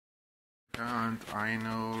And I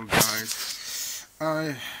know, guys,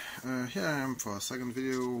 here I am for a second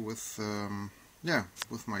video with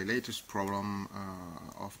with my latest problem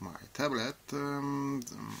of my tablet.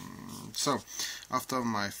 So after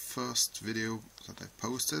my first video that I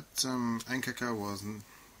posted, ANKAKA was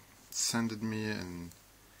sending me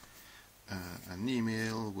an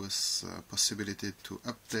email with possibility to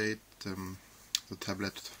update the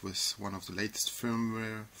tablet with one of the latest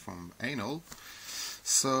firmware from Ainol.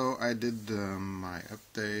 So I did my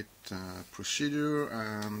update procedure,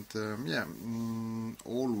 and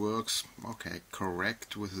all works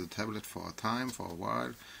correct with the tablet for a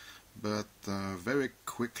while, but very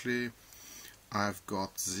quickly I've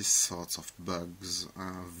got these sorts of bugs,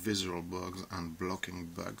 visual bugs and blocking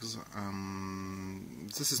bugs.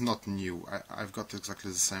 This is not new. I've got exactly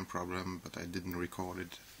the same problem, but I didn't record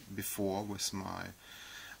it before with my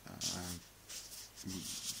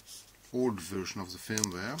old version of the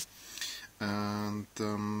firmware, and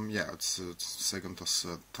it's the second or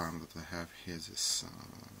third time that I have here this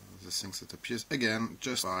things that appears again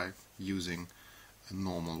just by using a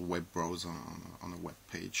normal web browser on a web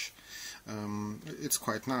page. It's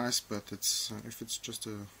quite nice, but it's if it's just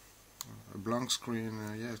a blank screen,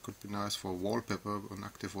 it could be nice for wallpaper, an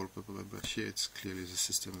active wallpaper, but here it's clearly the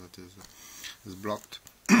system that is blocked.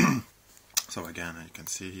 So again, you can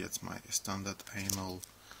see here it's my standard Ainol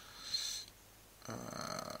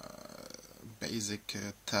basic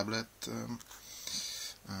tablet.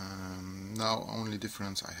 Now only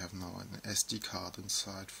difference, I have now an SD card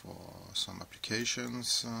inside for some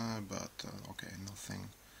applications, but nothing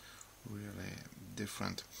really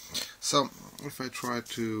different. So if I try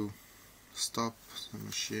to stop the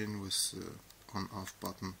machine with the on-off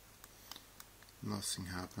button, nothing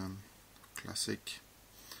happen. Classic.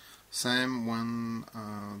 Same when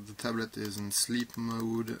the tablet is in sleep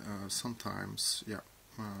mode. Sometimes,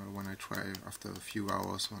 when I try after a few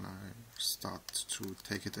hours, when I start to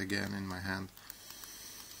take it again in my hand,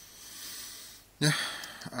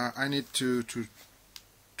 I need to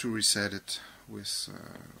reset it with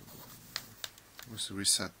the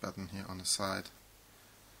reset button here on the side.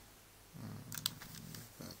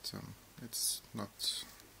 But it's not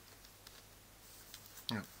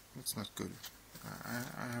good.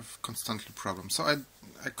 I have constantly problems, so I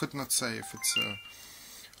could not say if it's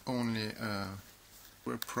only a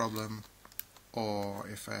hardware problem or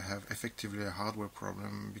if I have effectively a hardware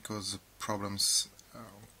problem, because the problems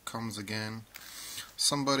comes again.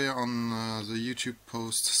 Somebody on the YouTube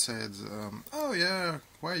post said, oh yeah,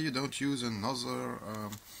 why you don't use another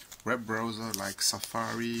web browser like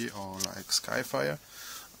Safari or like Skyfire?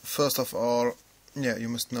 First of all, you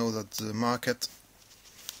must know that the market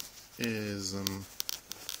is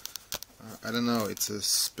I don't know, it's a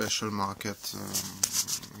special market.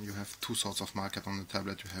 You have two sorts of market on the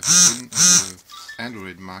tablet. You have the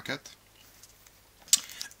Android market,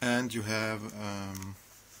 and you have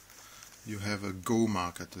a Go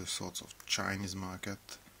market, a sort of Chinese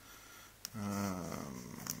market.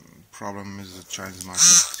 Problem is the Chinese market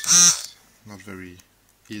is not very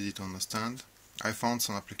easy to understand. I found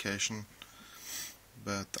some application,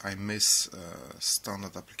 but I miss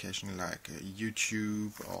standard application like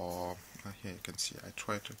YouTube or here you can see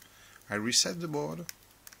I reset the board,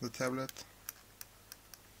 the tablet.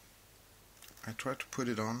 I try to put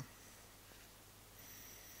it on,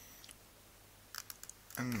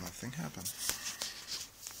 and nothing happened.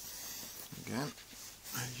 Again,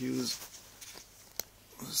 I use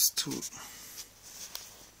this tool.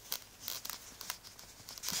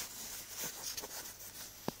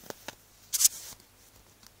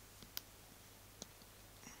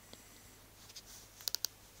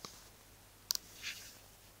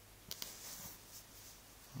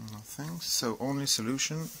 Nothing. So only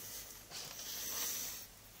solution,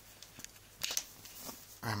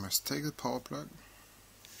 I must take the power plug,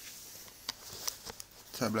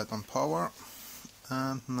 tablet on power,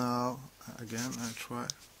 and now again I try.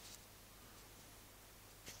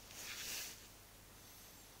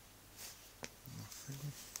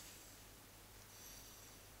 Nothing.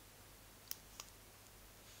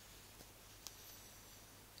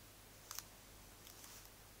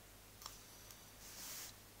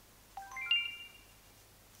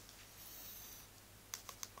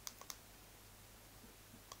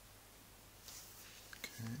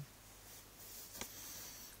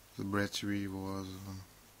 The battery was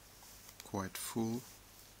quite full.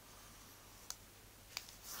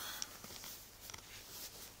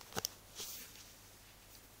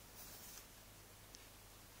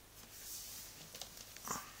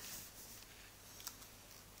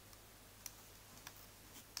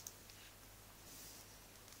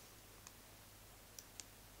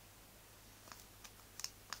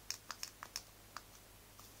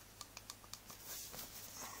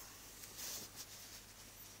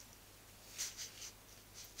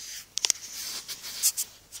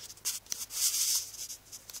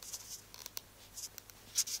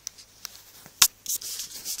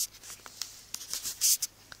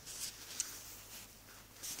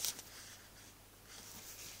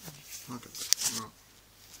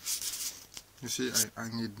 see, I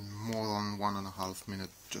need more than 1.5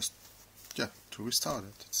 minutes just to restart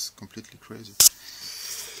it. It's completely crazy.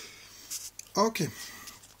 Okay,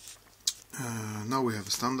 now we have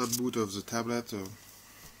a standard boot of the tablet,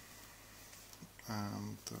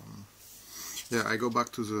 and yeah, I go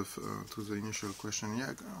back to the initial question.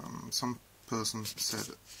 Yeah, some person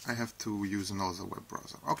said I have to use another web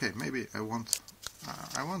browser. Okay, maybe I want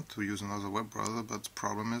to use another web browser, but the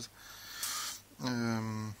problem is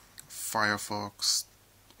Firefox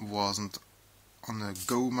wasn't on the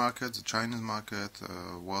Go market, the Chinese market,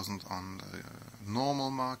 wasn't on the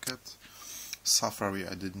normal market. Safari,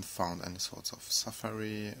 I didn't find any sorts of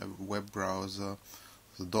Safari web browser.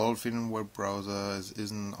 The Dolphin web browser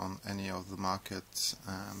isn't on any of the markets,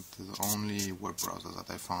 and the only web browser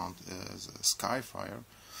that I found is Skyfire.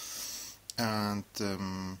 And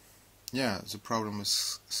yeah, the problem with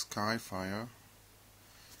Skyfire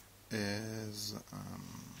is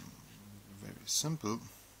very simple.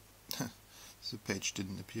 The page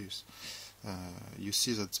didn't appear. You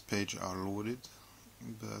see that the page are loaded,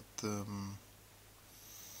 but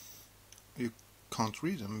you can't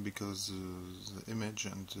read them because the image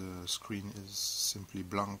and the screen is simply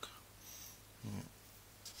blank. Yeah.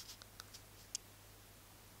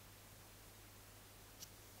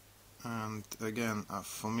 And again,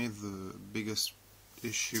 for me the biggest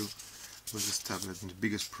issue with this tablet and the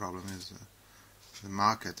biggest problem is the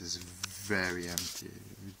market is very empty.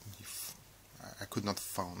 I could not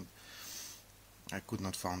find the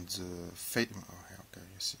okay,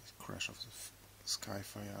 you see the crash of the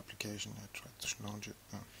Skyfire application. I tried to launch it.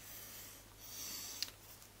 No.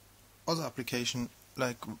 Other application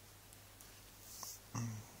like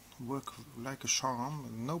work like a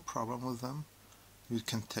charm, no problem with them. You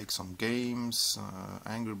can take some games,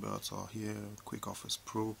 Angry Birds are here, Quick Office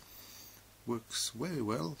Pro works very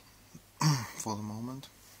well for the moment.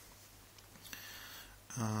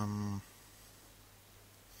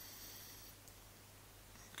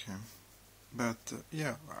 Okay, but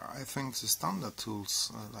yeah, I think the standard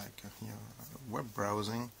tools like here, web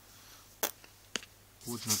browsing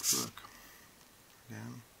would not work.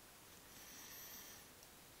 Again,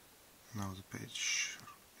 now the page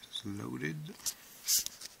is loaded,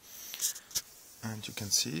 and you can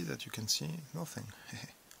see nothing.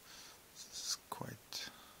 This is quite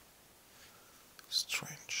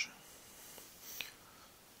strange.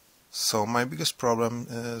 So my biggest problem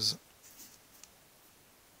is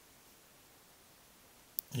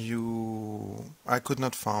I could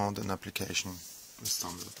not find an application, a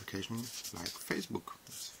standard application like Facebook.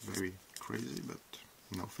 It's very crazy, but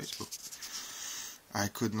no Facebook. I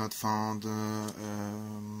could not find the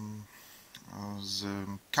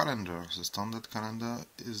calendar. The standard calendar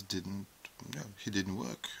didn't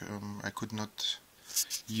work. I could not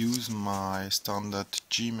use my standard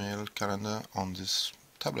Gmail calendar on this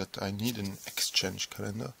tablet. I need an Exchange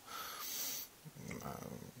calendar.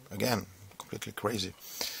 Again, completely crazy.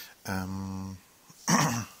 Here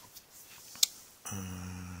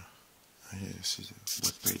you see the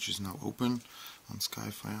web page is now open on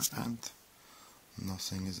Skyfire and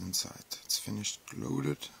nothing is inside. It's finished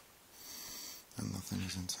loaded and nothing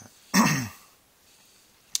is inside.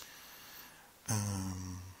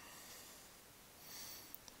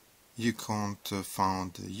 You can't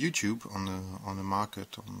find YouTube on the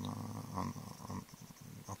market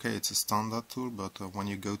okay, it's a standard tool, but when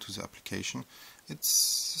you go to the application,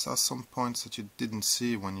 there's some points that you didn't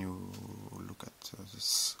see when you look at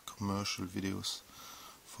this commercial videos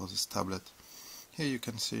for this tablet. Here you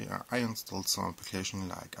can see I installed some application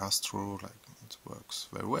like Astro, like it works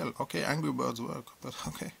very well. Okay, Angry Birds work, but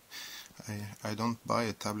okay, I don't buy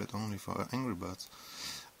a tablet only for Angry Birds.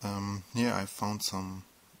 Here I found some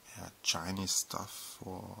Chinese stuff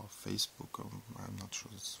for Facebook. I'm not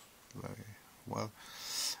sure it's very well.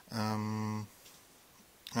 And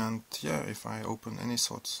yeah, if I open any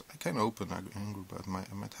sorts, I can open Angry Bird.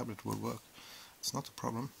 My tablet will work. It's not a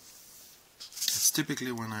problem. It's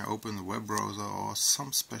typically when I open the web browser or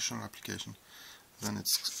some special application, then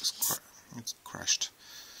it's crashed.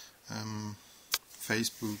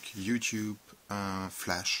 Facebook, YouTube,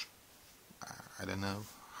 Flash. I don't know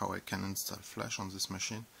how I can install Flash on this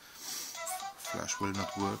machine. Flash will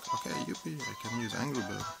not work. Okay, yippee, I can use Angry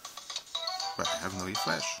Bird, but I have no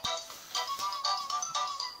Flash.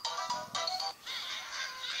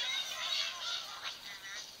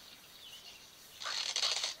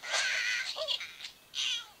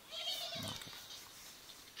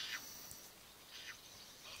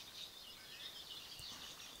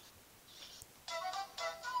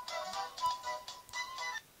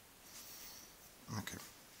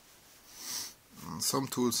 some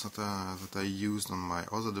tools that I used on my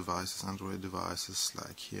other devices, Android devices,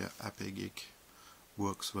 like here aipad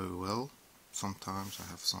works very well. Sometimes I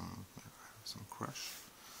have some crash.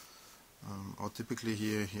 Or typically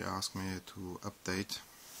here he asked me to update.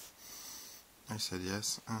 I said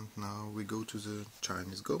yes, and now we go to the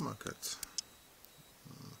Chinese Go market.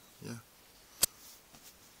 Yeah,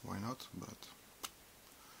 why not? But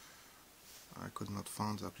I could not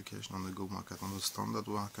find the application on the Go market. On the standard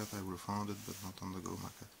market I will find it, but not on the Go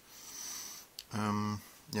market.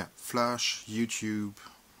 Yeah, Flash, YouTube,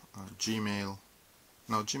 Gmail.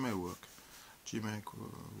 No, Gmail work. Gmail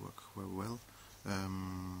work very well.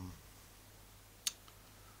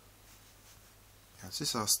 Yeah,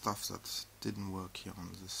 these are stuff that didn't work here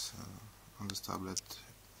on this tablet.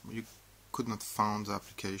 You could not find the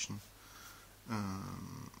application.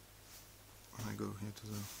 When I go here to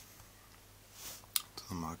the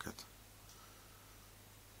market,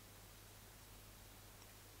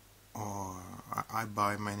 or I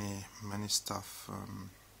buy many stuff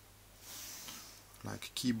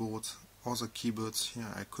like keyboards, other keyboards.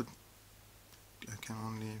 Here I can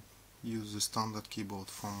only use the standard keyboard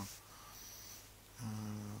from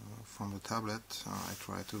the tablet. I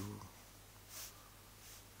try to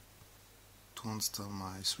install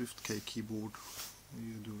my SwiftK keyboard.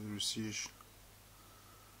 You do the research,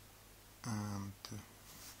 and you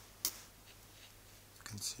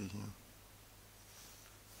can see here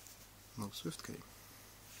no SwiftK.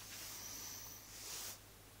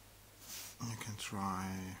 You can try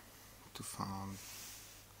to find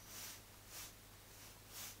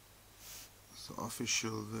the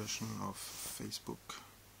official version of Facebook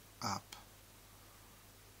app,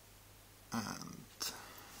 and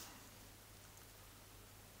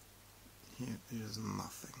here is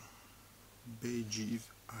nothing. BELLOW,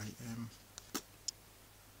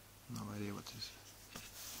 no idea what is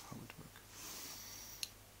how it works.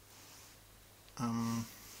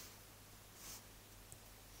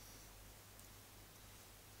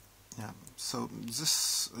 Yeah, so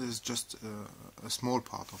this is just a small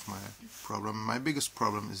part of my problem. My biggest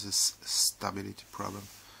problem is this stability problem.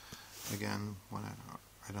 Again, when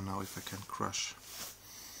I don't know if I can crash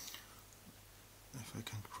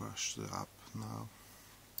the app now,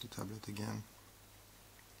 the tablet again.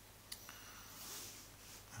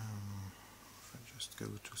 If I just go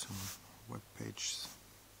to some web pages.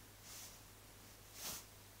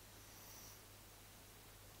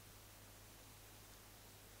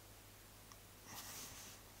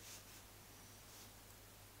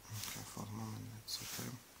 Okay, for the moment it's okay.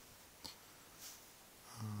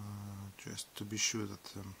 Just to be sure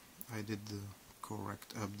that I did the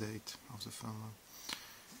correct update of the firmware.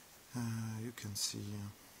 You can see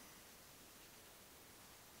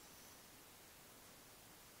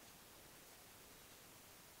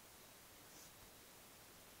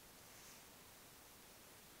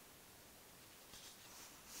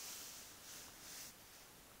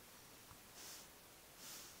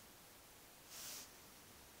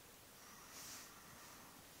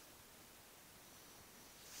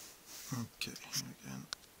okay, here again.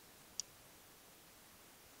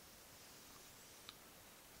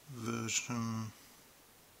 Version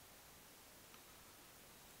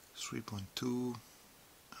 3.2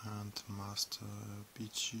 and master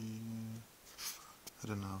BG, I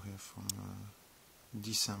don't know, here from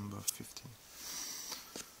December 15.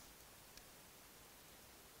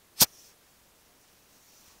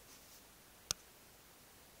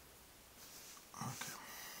 Okay.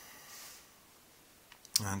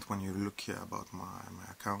 And when you look here about my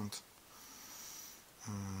account,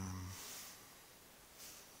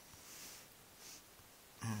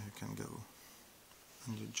 you can go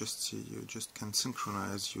and you just see, you just can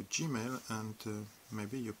synchronize your Gmail and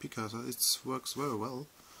maybe your Picasa. It works very well,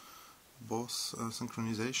 both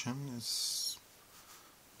synchronization is,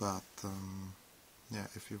 but yeah,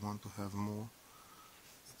 if you want to have more,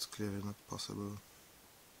 it's clearly not possible.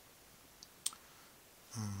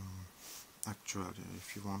 Actually,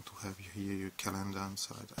 if you want to have here your calendar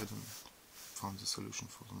inside, I don't find the solution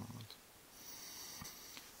for the moment.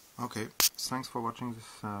 Okay, thanks for watching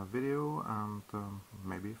this video and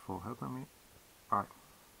maybe for helping me. Bye.